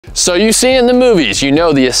So you see in the movies, you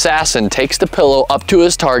know the assassin takes the pillow up to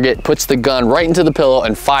his target, puts the gun right into the pillow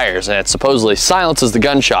and fires, and it supposedly silences the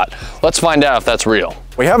gunshot. Let's find out if that's real.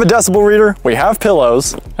 We have a decibel reader, we have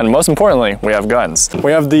pillows, and most importantly, we have guns.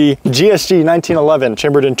 We have the GSG 1911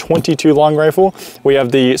 chambered in .22 long rifle. We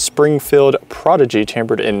have the Springfield Prodigy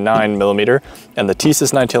chambered in 9mm, and the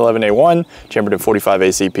Thesis 1911A1 chambered in .45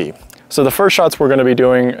 ACP. So the first shots we're going to be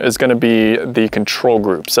doing is going to be the control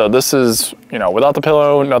group. So this is, you know, without the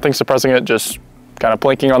pillow, nothing suppressing it, just kind of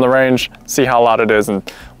blinking on the range, see how loud it is,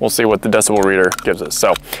 and we'll see what the decibel reader gives us.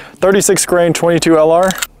 So 36 grain 22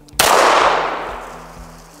 LR.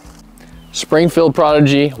 Springfield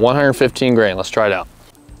Prodigy, 115 grain. Let's try it out.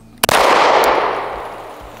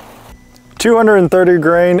 230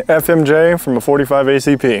 grain FMJ from a .45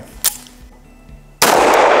 ACP.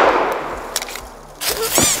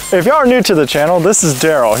 If y'all are new to the channel, this is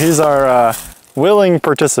Darrell. He's our willing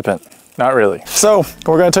participant. Not really. So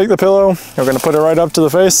we're gonna take the pillow, we're gonna put it right up to the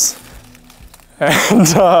face, and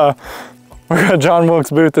we're gonna John Wilkes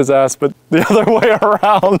Booth his ass, but the other way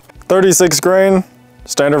around. 36 grain,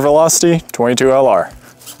 standard velocity, 22 LR.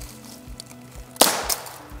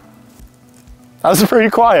 That was pretty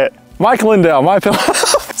quiet. Mike Lindell, my pillow.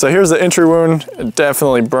 So here's the entry wound. It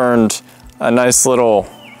definitely burned a nice little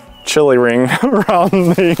chili ring around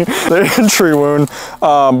the entry wound,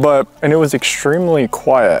 and it was extremely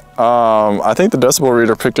quiet. I think the decibel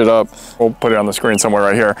reader picked it up. We'll put it on the screen somewhere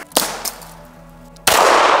right here.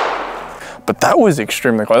 But that was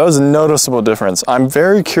extremely quiet. That was a noticeable difference. I'm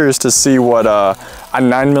very curious to see what a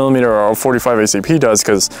 9mm or a .45 ACP does,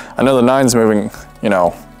 because I know the 9's moving, you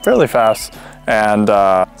know, fairly fast, and it's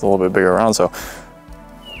a little bit bigger around, so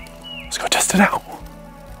let's go test it out.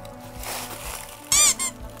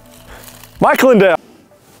 Mike Lindell.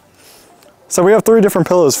 So we have 3 different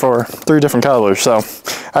pillows for 3 different calibers. So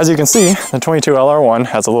as you can see, the 22 LR1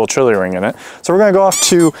 has a little chili ring in it. So we're gonna go off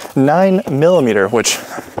to 9mm, which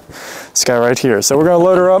this guy right here. So we're gonna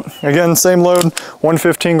load her up. Again, same load,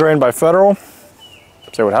 115 grain by Federal.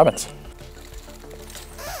 See what happens.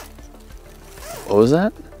 What was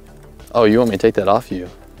that? Oh, you want me to take that off you?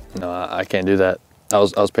 No, I can't do that. I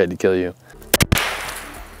was paid to kill you.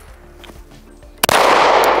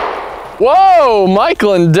 Whoa, Mike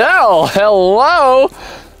Lindell, hello.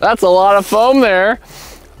 That's a lot of foam there.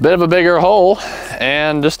 Bit of a bigger hole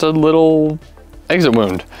and just a little exit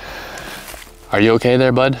wound. Are you okay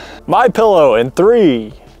there, bud? My pillow in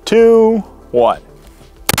 3, 2, 1.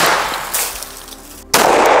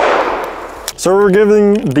 So we're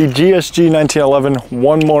giving the GSG 1911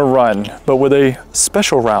 one more run, but with a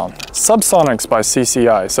special round, Subsonics by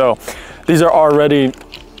CCI. So these are already,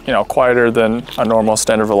 you know, quieter than a normal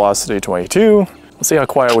standard velocity 22. Let's see how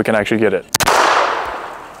quiet we can actually get it.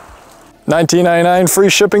 $19.99 free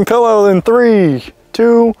shipping pillow in 3,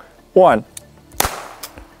 2, 1.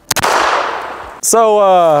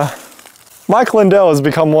 So Mike Lindell has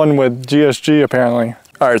become one with GSG apparently.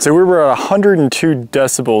 All right, so we were at 102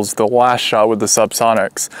 decibels the last shot with the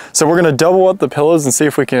Subsonics. So we're gonna double up the pillows and see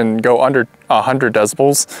if we can go under 100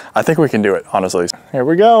 decibels. I think we can do it, honestly. Here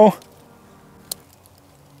we go.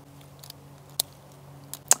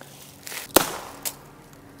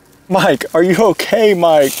 Mike, are you okay,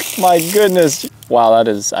 Mike? My goodness. Wow, that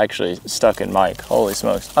is actually stuck in Mike. Holy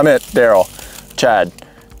smokes. I meant Darrell, Chad,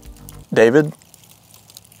 David.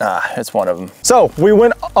 It's one of them. So we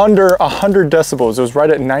went under 100 decibels. It was right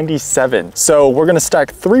at 97. So we're gonna stack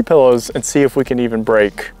 3 pillows and see if we can even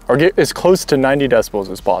break or get as close to 90 decibels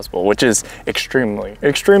as possible, which is extremely,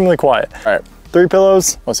 extremely quiet. All right, 3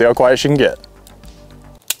 pillows. Let's see how quiet she can get.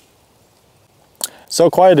 So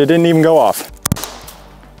quiet, it didn't even go off.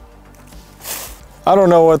 I don't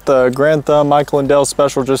know what the Grand Thumb Mike Lindell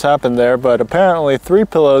special just happened there, but apparently 3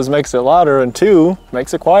 pillows makes it louder and 2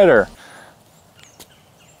 makes it quieter.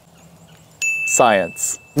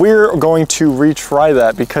 Science. We're going to retry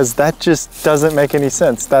that because that just doesn't make any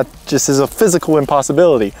sense. That just is a physical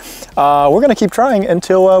impossibility. We're gonna keep trying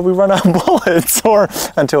until we run out of bullets or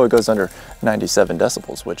until it goes under 97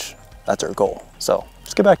 decibels, which that's our goal. So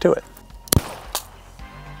let's get back to it.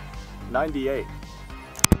 98.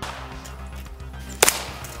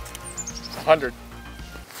 100.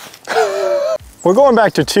 We're going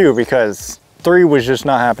back to 2 because 3 was just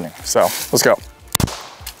not happening. So let's go.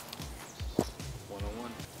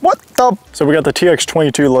 101. What the? So we got the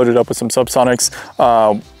TX22 loaded up with some Subsonics.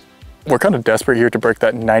 We're kind of desperate here to break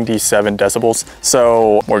that 97 decibels.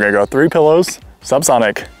 So we're gonna go 3 pillows,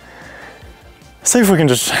 Subsonic. See if we can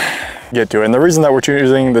just get to it. And the reason that we're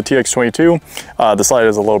choosing the TX22, the slide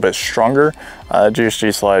is a little bit stronger.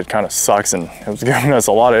 GSG slide kind of sucks and it was giving us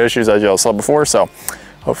a lot of issues as y'all saw before. So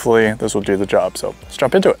hopefully this will do the job. So let's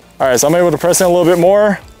jump into it. All right, so I'm able to press in a little bit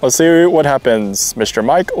more. Let's see what happens. Mr.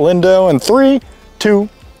 Mike Lindo in 3, 2,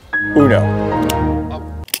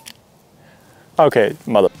 1. Okay,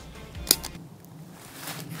 mother.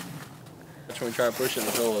 When we try pushing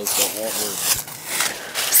the pillows, but it won't work.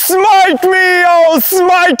 Smite me, oh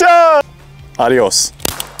smiter! Adios.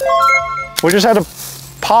 We just had to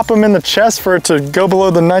pop him in the chest for it to go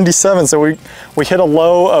below the 97, so we hit a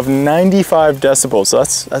low of 95 decibels. So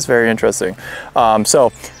that's very interesting.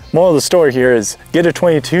 So moral of the story here is get a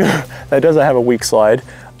 22 that doesn't have a weak slide,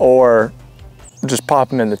 or just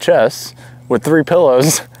pop him in the chest with 3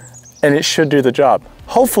 pillows, and it should do the job.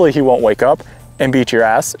 Hopefully he won't wake up and beat your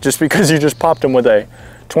ass just because you just popped him with a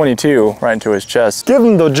 22 right into his chest. Give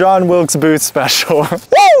him the John Wilkes Booth special.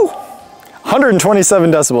 Woo!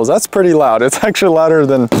 127 decibels, that's pretty loud. It's actually louder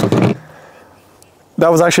than, that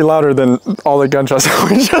was actually louder than all the gunshots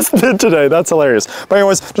we just did today. That's hilarious. But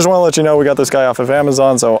anyways, just want to let you know we got this guy off of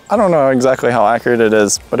Amazon, so I don't know exactly how accurate it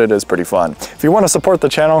is, but it is pretty fun. If you want to support the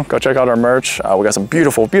channel, go check out our merch. We got some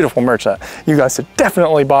beautiful, beautiful merch that you guys should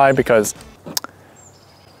definitely buy because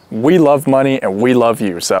we love money and we love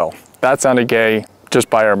you. So that sounded gay. Just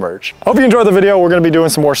buy our merch. Hope you enjoyed the video. We're gonna be doing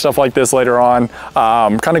some more stuff like this later on.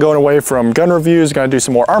 Kind of going away from gun reviews, gonna do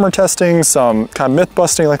some more armor testing, some kind of myth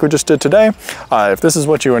busting like we just did today. If this is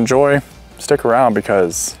what you enjoy, stick around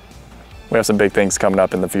because we have some big things coming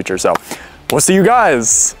up in the future. So we'll see you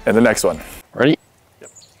guys in the next one. Ready?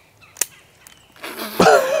 Yep.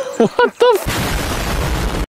 What the